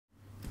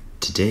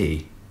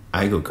Today,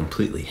 I go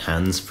completely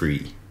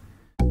hands-free.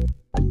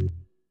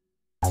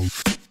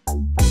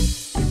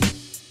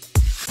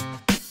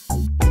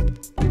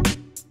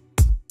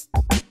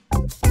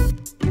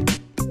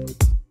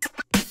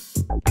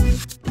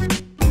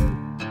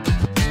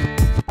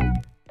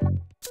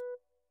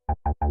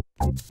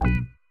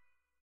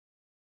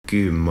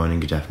 Good morning,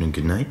 good afternoon,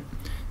 good night.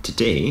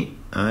 Today,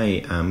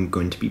 I am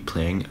going to be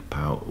playing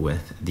about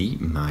with the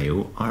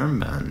Yaw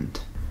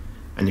Armband.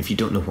 And if you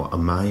don't know what a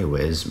Yaw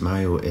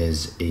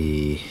is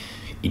a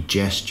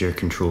gesture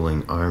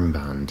controlling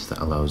armband that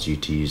allows you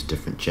to use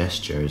different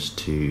gestures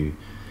to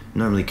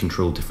normally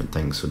control different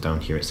things. So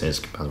down here it says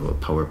compatible with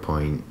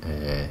PowerPoint.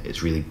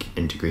 It's really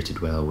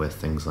integrated well with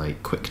things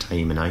like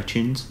QuickTime and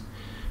iTunes.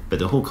 But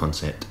the whole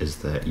concept is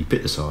that you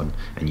put this on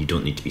and you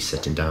don't need to be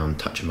sitting down,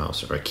 touch a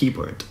mouse or a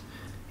keyboard.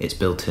 Its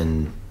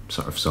built-in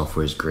sort of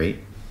software is great.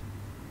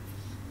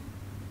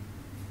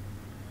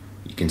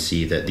 You can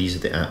see that these are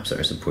the apps that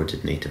are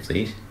supported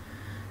natively,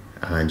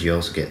 and you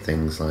also get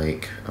things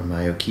like a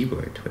Yaw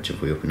keyboard, which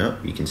if we open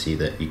up you can see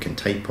that you can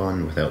type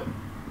on without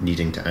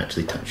needing to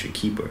actually touch your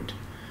keyboard,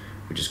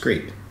 which is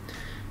great.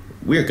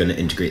 We're going to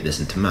integrate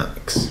this into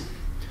Macs.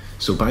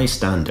 So by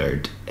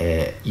standard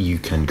you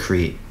can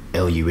create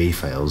LUA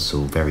files,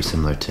 so very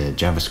similar to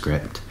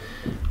JavaScript,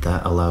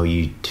 that allow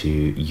you to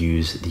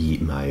use the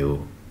Yaw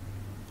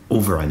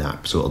over an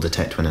app, so it'll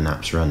detect when an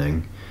app's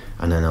running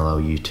and then allow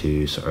you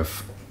to sort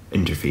of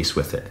interface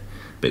with it.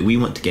 But we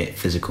want to get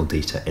physical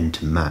data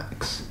into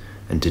Macs,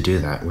 and to do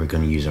that we're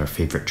going to use our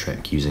favourite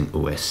trick using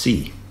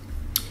OSC.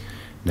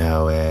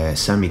 Now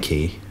Sammy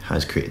K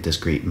has created this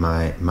great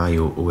Yaw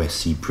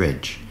OSC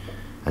bridge,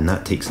 and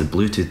that takes the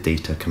Bluetooth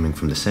data coming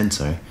from the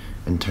sensor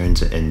and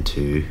turns it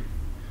into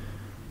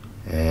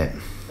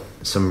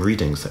some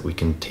readings that we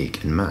can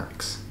take in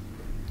Macs.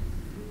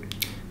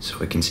 So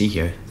I can see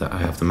here that I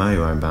have the Yaw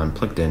Armband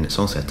plugged in, it's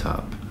all set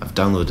up. I've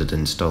downloaded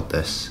and installed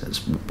this. It's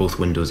both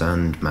Windows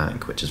and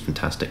Mac, which is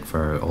fantastic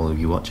for all of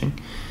you watching.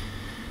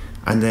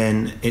 And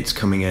then it's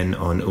coming in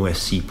on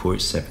OSC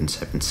port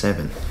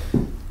 777.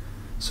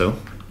 So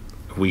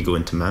if we go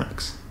into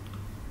Macs,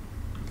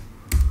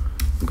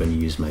 I'm going to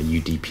use my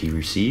UDP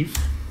receive,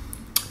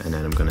 and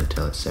then I'm going to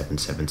tell it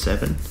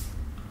 777.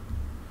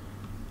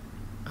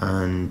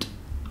 And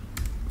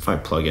if I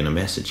plug in a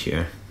message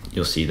here,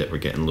 you'll see that we're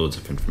getting loads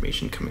of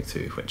information coming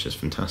through, which is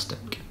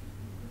fantastic.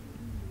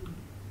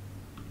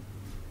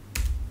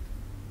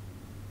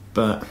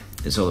 But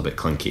it's all a bit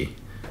clunky.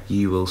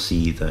 You will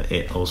see that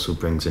it also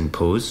brings in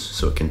pose,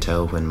 so it can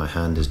tell when my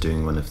hand is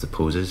doing one of the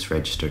poses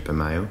registered by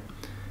Yaw.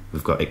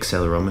 We've got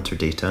accelerometer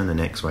data in an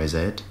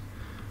XYZ.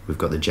 We've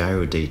got the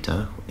gyro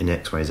data in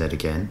XYZ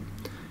again.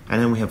 And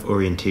then we have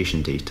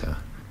orientation data.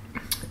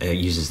 It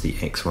uses the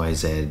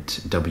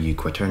XYZ W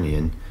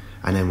quaternion.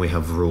 And then we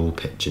have roll,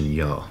 pitch and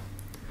yaw.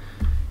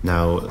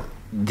 Now,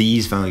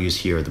 these values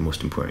here are the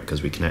most important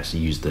because we can actually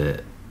use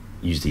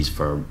these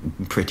for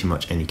pretty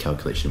much any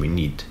calculation we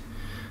need.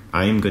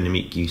 I'm going to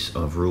make use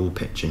of roll,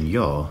 pitch and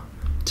yaw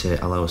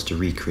to allow us to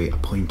recreate a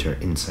pointer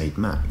inside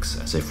Macs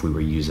as if we were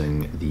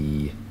using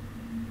the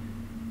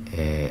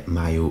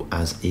Yaw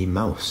as a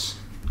mouse.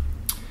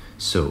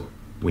 So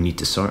we need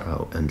to sort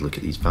out and look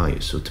at these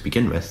values. So to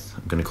begin with,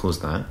 I'm going to close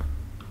that.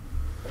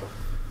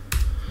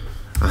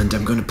 And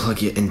I'm going to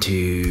plug it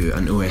into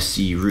an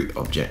OSC root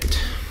object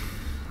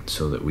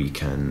so that we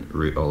can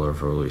route all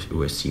of our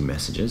OSC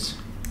messages.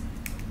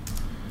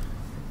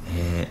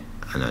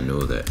 And I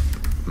know that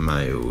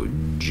Yaw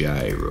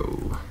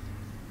gyro,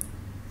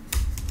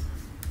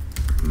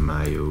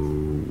 Yaw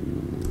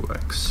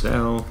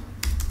accel,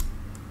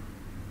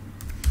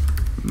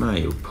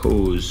 Yaw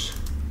pose,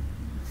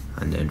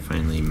 and then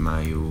finally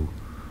Yaw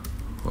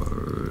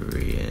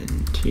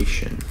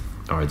orientation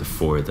are the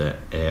four that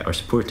are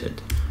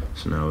supported.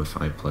 So now if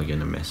I plug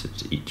in a message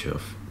to each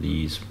of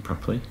these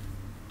properly,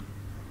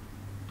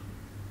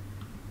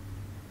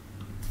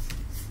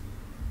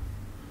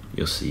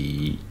 you'll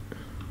see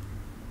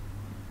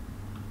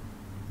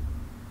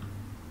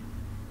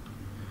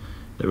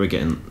that we're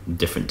getting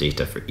different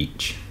data for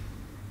each.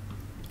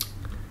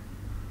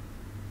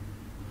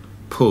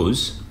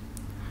 Pose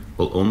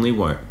will only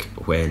work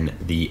when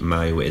the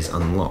Yaw is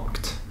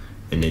unlocked,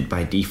 and then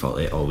by default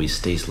it always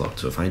stays locked.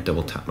 So if I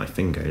double tap my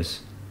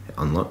fingers, it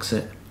unlocks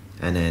it,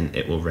 and then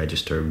it will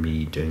register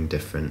me doing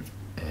different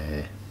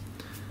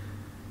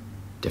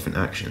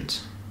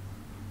actions.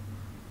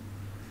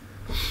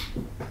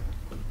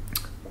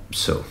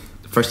 So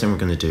the first thing we're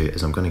going to do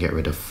is I'm going to get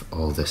rid of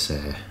all this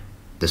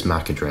this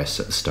MAC address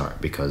at the start,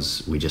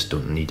 because we just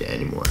don't need it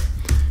anymore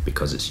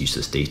because it's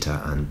useless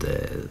data and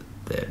the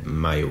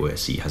Yaw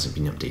OSC hasn't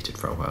been updated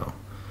for a while.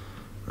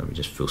 Let me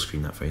just full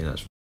screen that for you.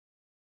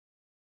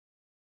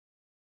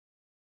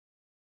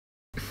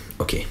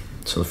 Okay,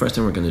 so the first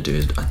thing we're going to do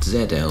is at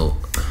zl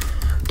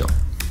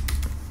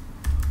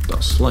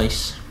dot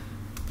slice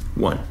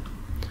 1,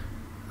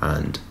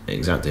 and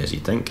exactly as you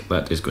think,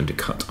 that is going to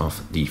cut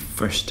off the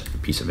first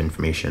piece of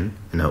information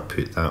and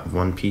output that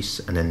one piece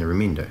and then the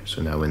remainder.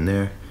 So now in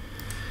there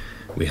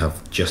we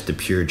have just the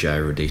pure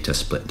gyro data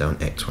split down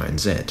X, Y and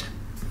Z.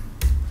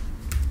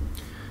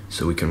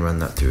 So we can run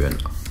that through an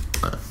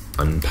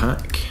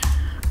unpack,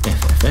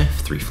 FFF,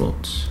 3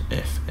 floats,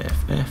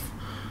 FFF.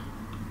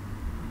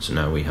 So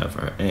now we have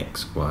our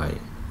X, Y,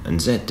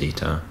 and Z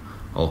data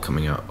all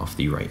coming out of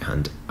the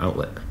right-hand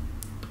outlet.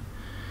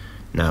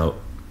 Now,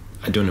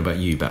 I don't know about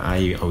you, but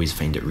I always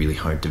find it really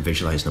hard to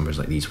visualize numbers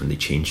like these when they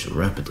change so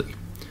rapidly.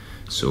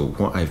 So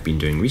what I've been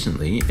doing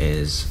recently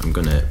is I'm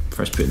going to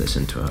first put this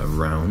into a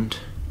round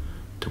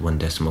to 1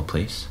 decimal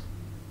place.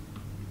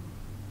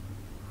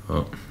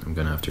 Oh, I'm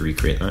going to have to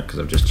recreate that because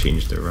I've just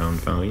changed the round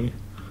value.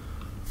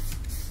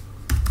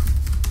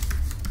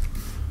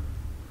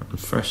 And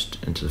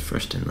first, into the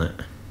first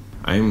inlet,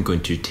 I'm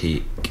going to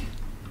take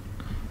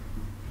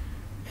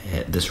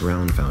this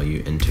round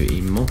value into a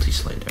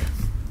multi-slider.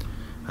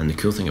 And the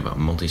cool thing about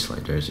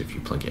multi-slider is if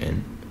you plug it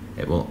in,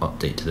 it will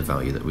update to the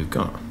value that we've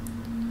got.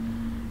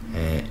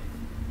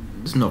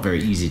 It's not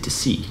very easy to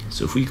see,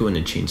 so if we go in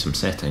and change some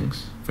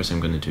settings, first thing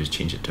I'm going to do is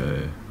change it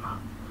to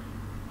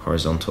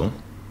horizontal.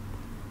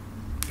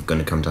 I'm going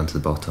to come down to the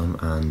bottom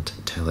and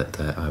tell it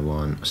that I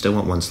still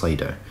want 1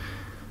 slider,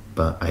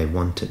 but I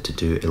want it to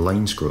do a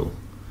line scroll.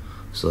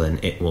 So then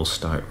it will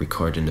start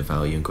recording the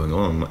value and going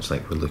along, much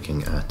like we're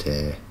looking at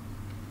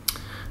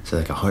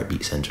like a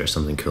heartbeat sensor or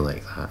something cool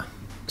like that.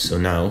 So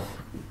now,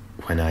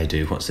 when I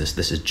do, what's this?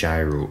 This is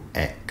gyro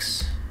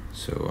X.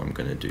 So I'm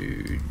going to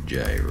do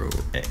gyro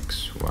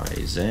X, Y,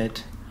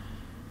 Z.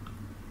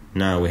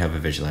 Now we have a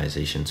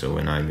visualization, so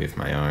when I move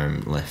my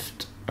arm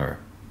left or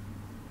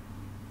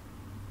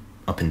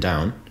up and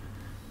down,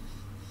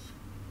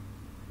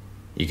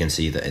 you can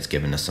see that it's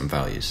given us some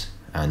values.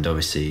 And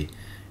obviously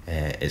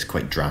it's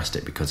quite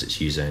drastic because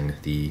it's using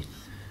the,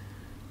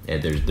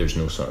 there's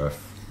no sort of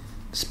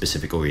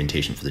specific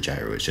orientation for the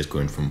gyro, it's just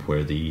going from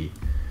where the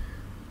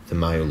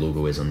Mayo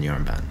logo is on the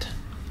armband.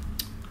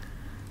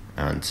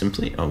 And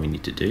simply all we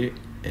need to do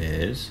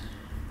is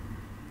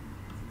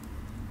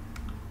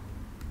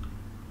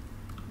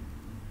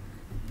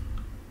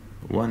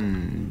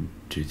one,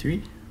 two,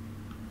 three,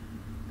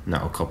 and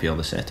that will copy all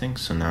the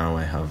settings. So now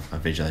I have a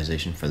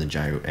visualization for the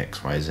gyro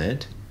X, Y, Z.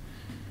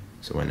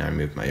 So when I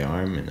move my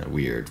arm in a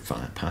weird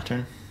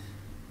pattern,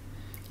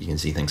 you can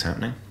see things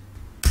happening.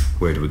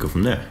 Where do we go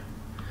from there?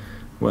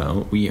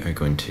 Well, we are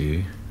going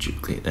to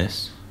duplicate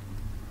this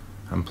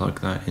and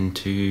plug that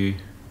into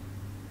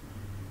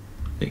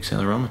the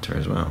accelerometer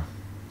as well.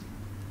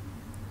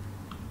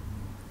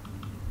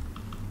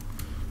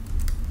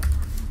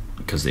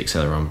 Because the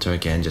accelerometer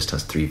again just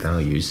has 3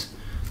 values,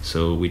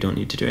 so we don't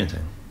need to do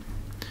anything.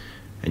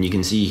 And you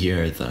can see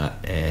here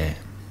that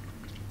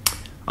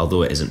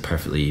although it isn't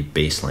perfectly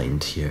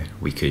baselined here,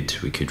 we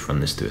could run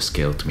this through a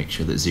scale to make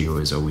sure that 0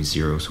 is always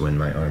 0, so when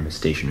my arm is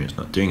stationary it's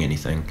not doing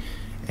anything.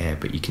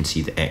 But you can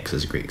see the X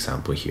is a great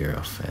example here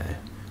of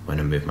when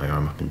I move my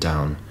arm up and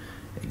down,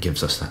 it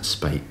gives us that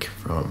spike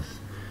from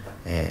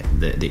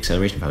the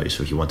acceleration value.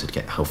 So if you wanted to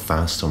get how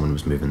fast someone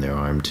was moving their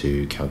arm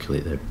to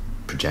calculate the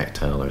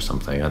projectile or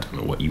something, I don't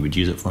know what you would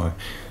use it for,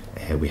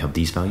 we have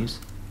these values.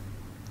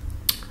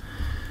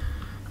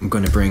 I'm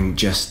going to bring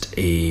just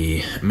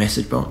a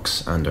message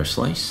box and our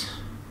slice,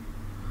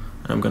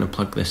 and I'm going to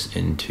plug this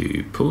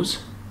into pose.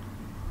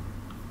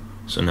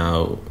 So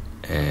now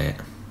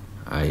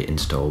I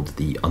installed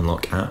the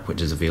Unlock app, which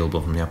is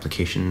available from the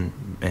application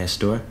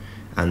store,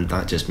 and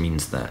that just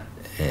means that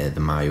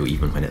the Mayo,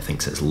 even when it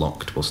thinks it's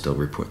locked, will still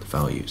report the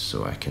values.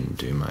 So I can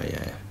do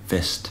my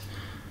fist,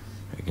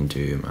 I can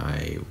do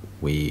my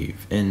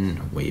wave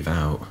in, wave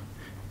out,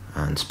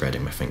 and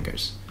spreading my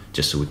fingers,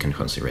 just so we can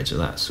constantly register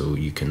that, so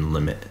you can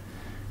limit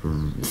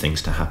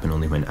things to happen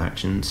only when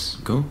actions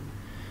go.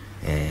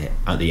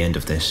 At the end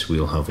of this,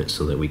 we'll have it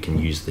so that we can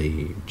use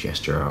the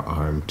gesture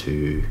arm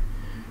to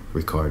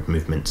record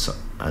movements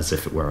as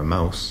if it were a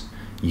mouse.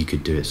 You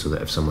could do it so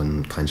that if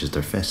someone clenches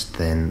their fist,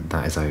 then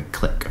that is a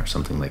click or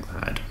something like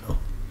that, I don't know.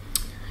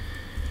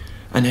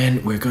 And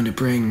then we're going to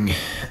bring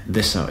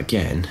this out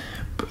again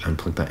and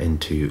plug that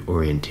into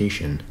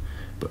orientation,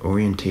 but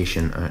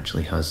orientation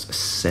actually has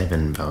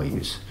 7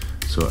 values.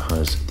 So it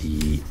has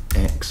the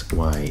X,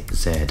 Y,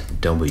 Z,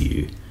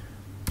 W,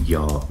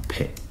 yaw,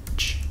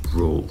 pitch,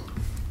 roll.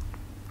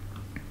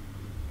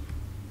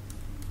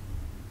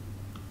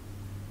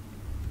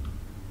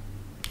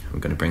 I'm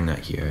going to bring that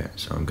here,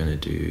 so I'm going to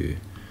do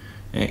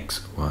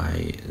X,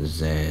 Y,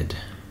 Z,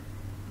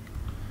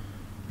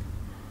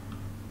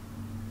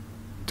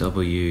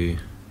 W.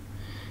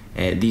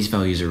 These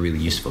values are really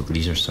useful.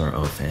 These are sort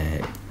of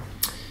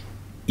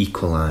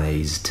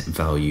equalized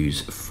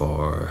values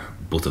for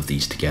both of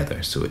these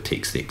together, so it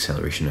takes the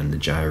acceleration and the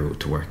gyro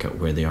to work out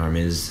where the arm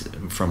is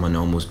from an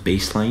almost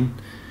baseline.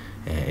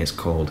 It's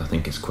called, I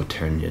think it's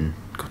quaternion,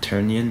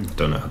 I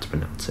don't know how to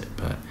pronounce it,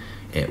 but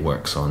it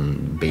works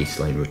on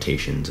baseline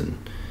rotations, and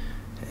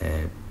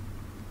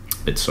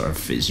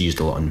it's used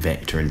a lot in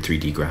vector and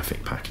 3D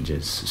graphic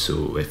packages,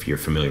 so if you're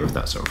familiar with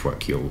that sort of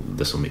work,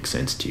 this will make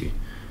sense to you.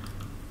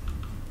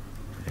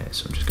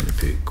 So I'm just going to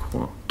put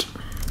quat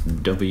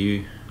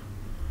W,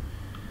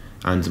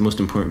 and the most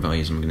important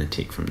values I'm going to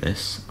take from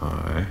this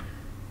are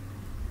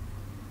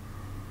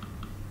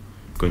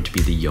going to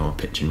be the yaw,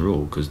 pitch and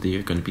roll, because they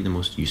are going to be the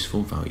most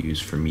useful values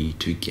for me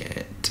to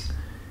get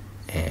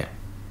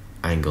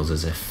angles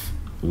as if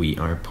we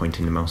are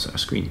pointing the mouse at a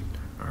screen,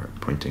 or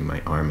pointing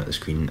my arm at the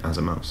screen as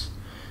a mouse.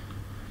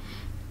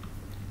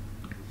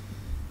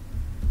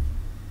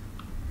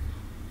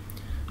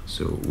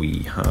 So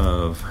we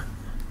have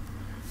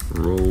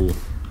roll,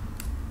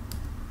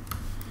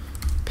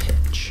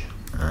 pitch,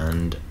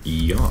 and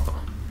yaw.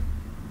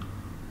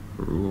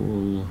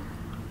 Roll,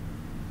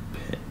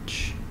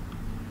 pitch,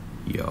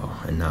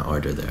 yaw, in that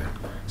order there.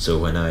 So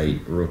when I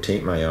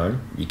rotate my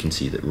arm, you can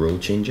see that roll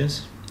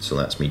changes. So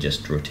that's me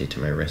just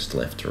rotating my wrist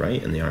left to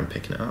right and the arm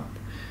picking it up.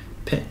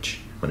 Pitch,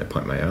 when I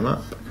point my arm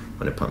up.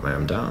 When I point my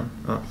arm down,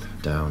 up,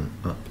 down,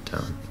 up,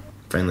 down.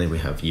 Finally we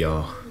have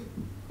yaw,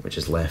 which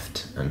is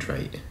left and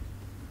right.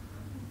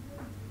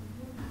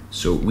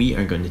 So we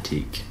are going to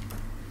take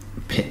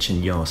pitch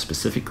and yaw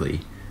specifically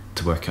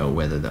to work out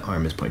whether the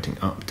arm is pointing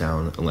up,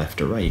 down,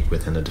 left or right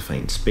within a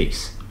defined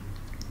space.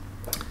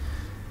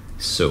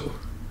 So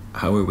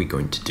how are we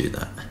going to do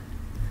that?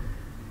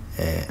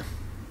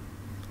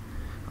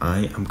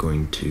 I am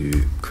going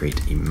to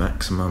create a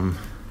maximum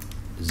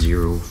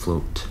 0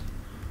 float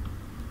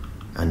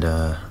and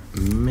a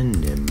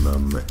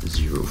minimum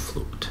 0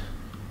 float.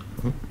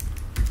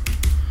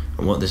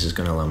 And what this is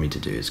going to allow me to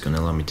do is going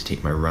to allow me to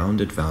take my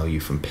rounded value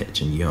from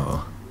pitch and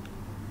yaw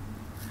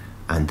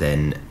and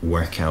then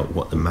work out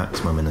what the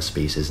maximum in a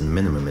space is and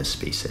minimum in a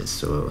space is.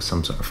 So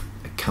some sort of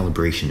a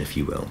calibration, if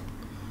you will.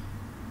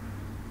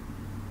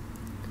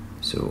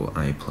 So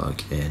I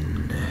plug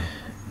in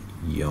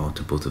yaw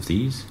to both of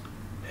these,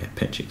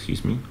 pitch,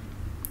 excuse me.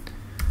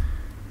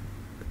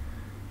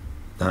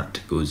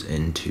 That goes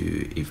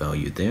into a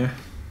value there,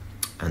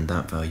 and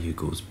that value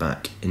goes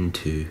back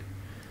into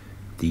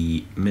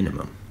the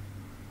minimum,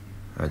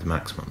 or the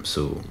maximum.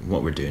 So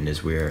what we're doing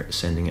is we're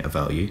sending it a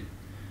value,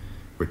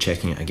 we're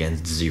checking it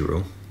against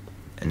 0,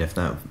 and if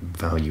that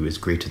value is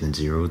greater than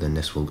 0, then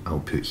this will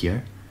output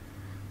here.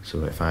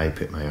 So if I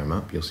put my arm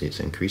up, you'll see it's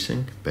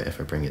increasing, but if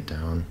I bring it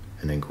down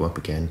and then go up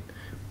again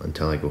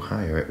until I go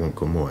higher, it won't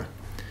go more,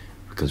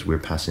 because we're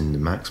passing the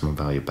maximum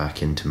value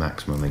back into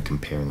maximum and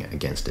comparing it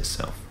against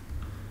itself.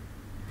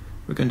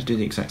 We're going to do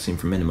the exact same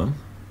for minimum,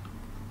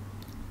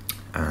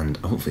 and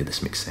hopefully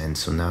this makes sense.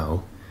 So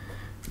now,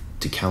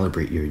 to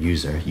calibrate your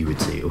user, you would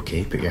say,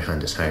 okay, put your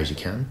hand as high as you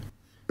can,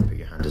 put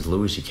your hand as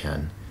low as you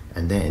can,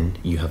 and then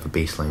you have a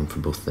baseline for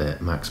both the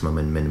maximum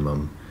and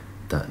minimum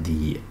that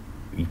the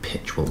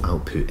pitch will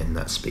output in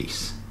that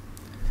space.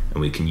 And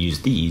we can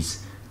use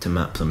these to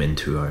map them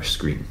into our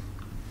screen.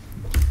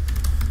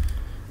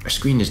 Our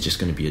screen is just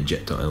going to be a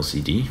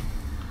JIT.lcd.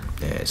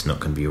 It's not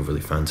going to be overly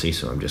fancy,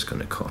 so I'm just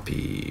going to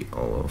copy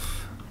all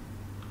of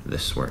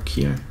this work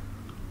here.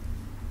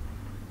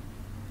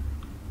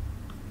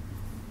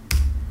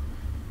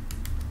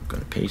 I'm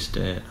going to paste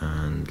it,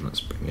 and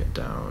let's bring it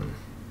down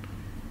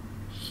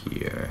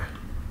here.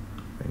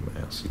 Bring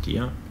my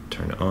LCD up,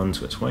 turn it on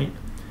so it's white.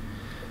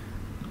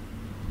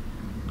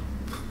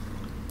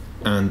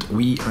 And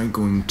we are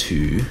going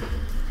to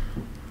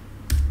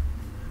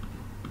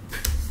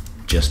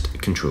just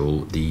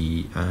control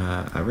the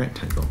a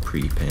rectangle,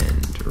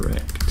 prepend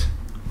rect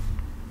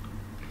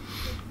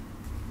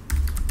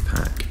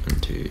pack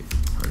into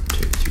 1,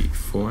 2, 3,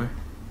 4.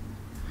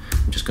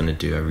 I'm just going to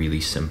do a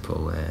really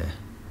simple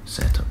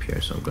setup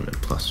here, so I'm going to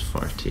plus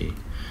 40,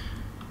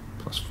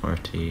 plus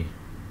 40.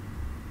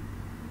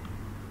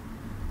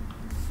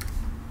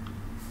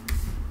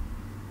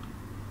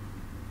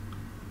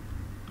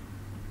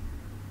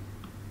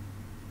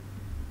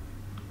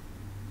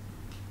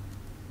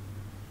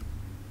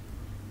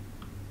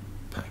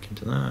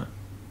 Into that.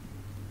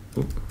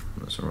 Oh,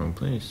 that's the wrong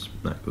place.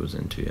 That goes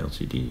into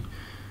LCD.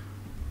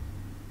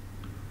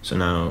 So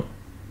now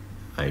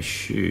I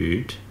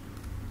should.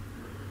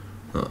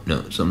 Oh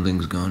no,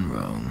 something's gone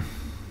wrong.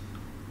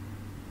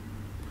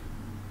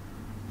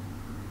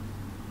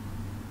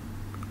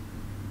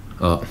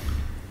 Oh,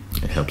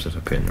 it helps if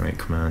I put in the right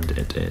command.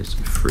 It is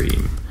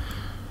frame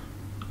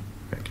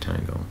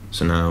rectangle.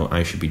 So now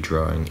I should be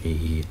drawing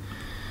a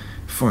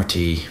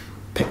 40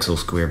 pixel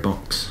square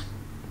box.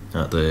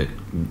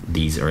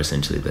 These are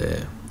essentially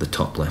the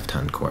top left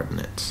hand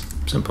coordinates.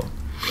 Simple.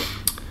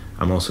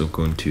 I'm also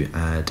going to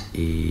add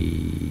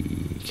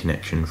a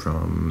connection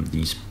from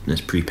this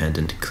prepend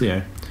into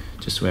clear,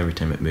 just so every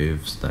time it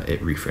moves that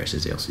it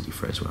refreshes the LCD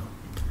for as well.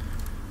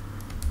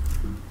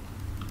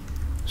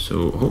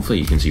 So hopefully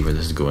you can see where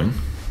this is going.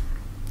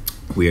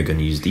 We are going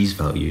to use these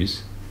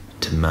values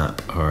to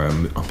map our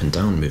up and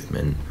down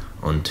movement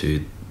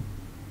onto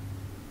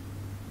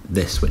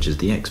this, which is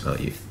the X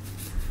value.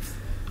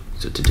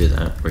 So to do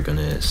that, we're going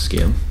to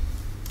scale.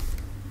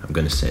 I'm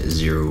going to set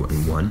 0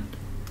 and 1,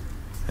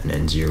 and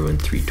then 0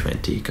 and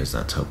 320, because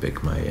that's how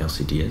big my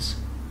LCD is.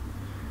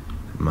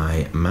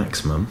 My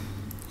maximum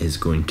is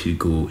going to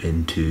go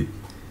into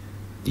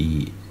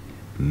the,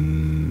 I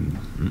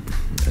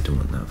don't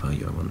want that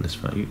value, I want this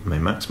value. My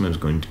maximum is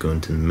going to go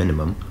into the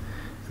minimum,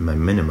 and my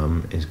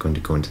minimum is going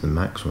to go into the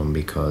maximum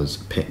because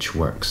pitch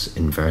works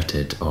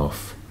inverted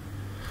off.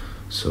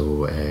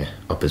 So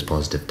up is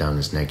positive, down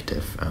is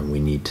negative, and we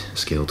need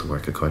scale to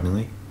work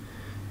accordingly.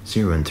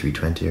 0 and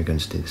 320 are going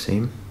to stay the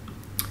same.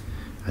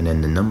 And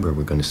then the number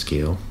we're going to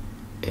scale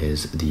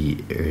is the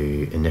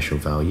initial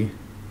value.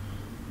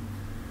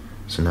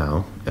 So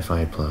now, if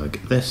I plug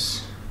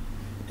this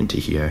into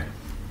here,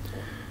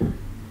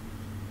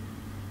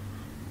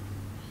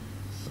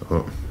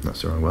 oh,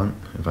 that's the wrong one.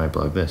 If I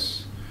plug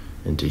this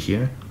into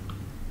here,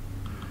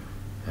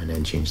 and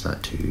then change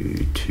that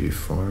to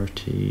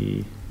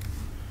 240.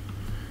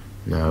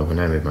 Now, when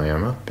I move my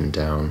arm up and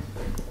down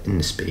in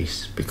the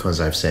space,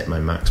 because I've set my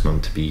maximum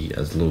to be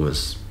as low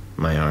as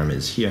my arm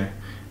is here,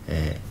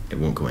 it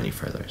won't go any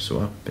further. So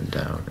up and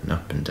down and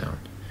up and down.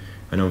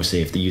 And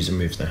obviously if the user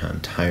moves their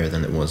hand higher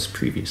than it was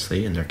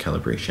previously in their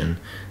calibration,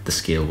 the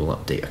scale will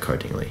update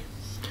accordingly.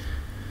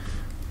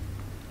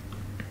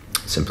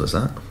 Simple as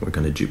that. We're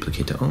going to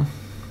duplicate it all.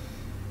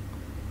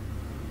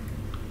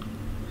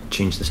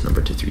 Change this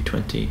number to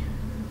 320.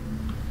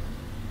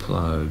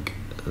 Plug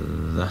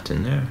that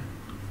in there.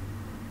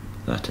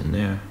 That in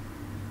there.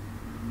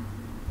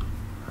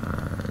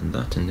 And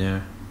that in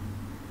there.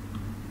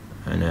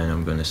 And then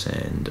I'm going to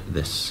send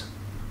this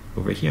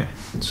over here.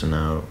 So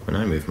now when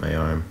I move my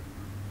arm,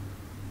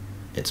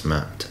 it's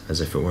mapped as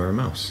if it were a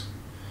mouse.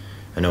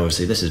 And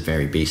obviously this is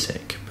very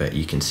basic, but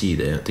you can see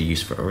the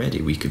use for it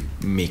already. We could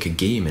make a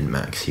game in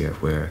Max here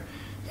where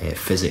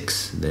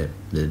physics, the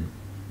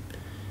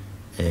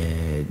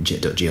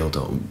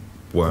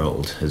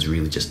jit.jl.world has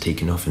really just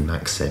taken off in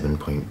Max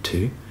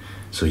 7.2.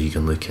 So you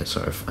can look at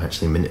sort of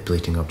actually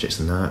manipulating objects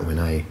in that. When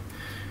I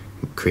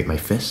create my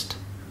fist,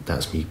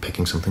 that's me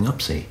picking something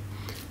up, say,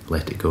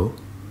 let it go.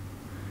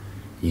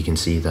 You can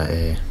see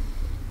that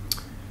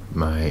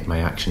my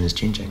action is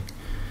changing.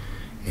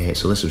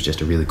 So this was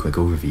just a really quick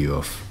overview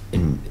of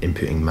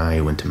inputting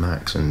Mayo into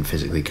Max and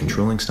physically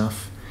controlling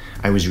stuff.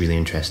 I was really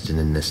interested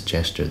in this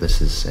gesture.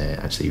 This is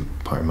actually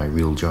part of my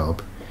real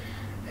job.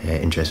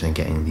 Interested in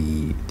getting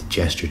the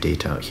gesture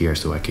data out here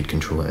so I could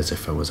control it as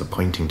if I was a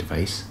pointing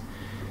device.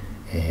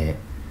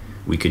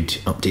 We could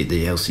update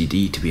the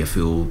LCD to be a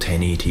full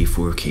 1080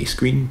 4K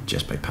screen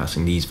just by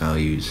passing these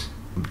values,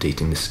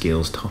 updating the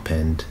scales top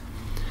end,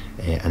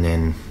 and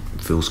then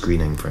full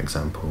screening, for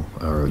example,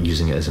 or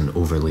using it as an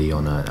overlay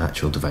on an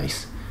actual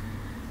device.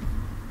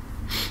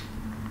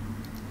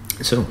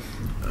 So,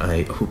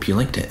 I hope you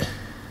liked it,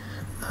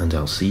 and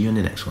I'll see you in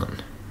the next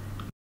one.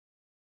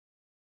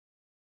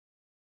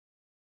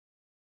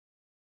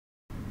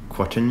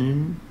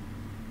 Quaternion?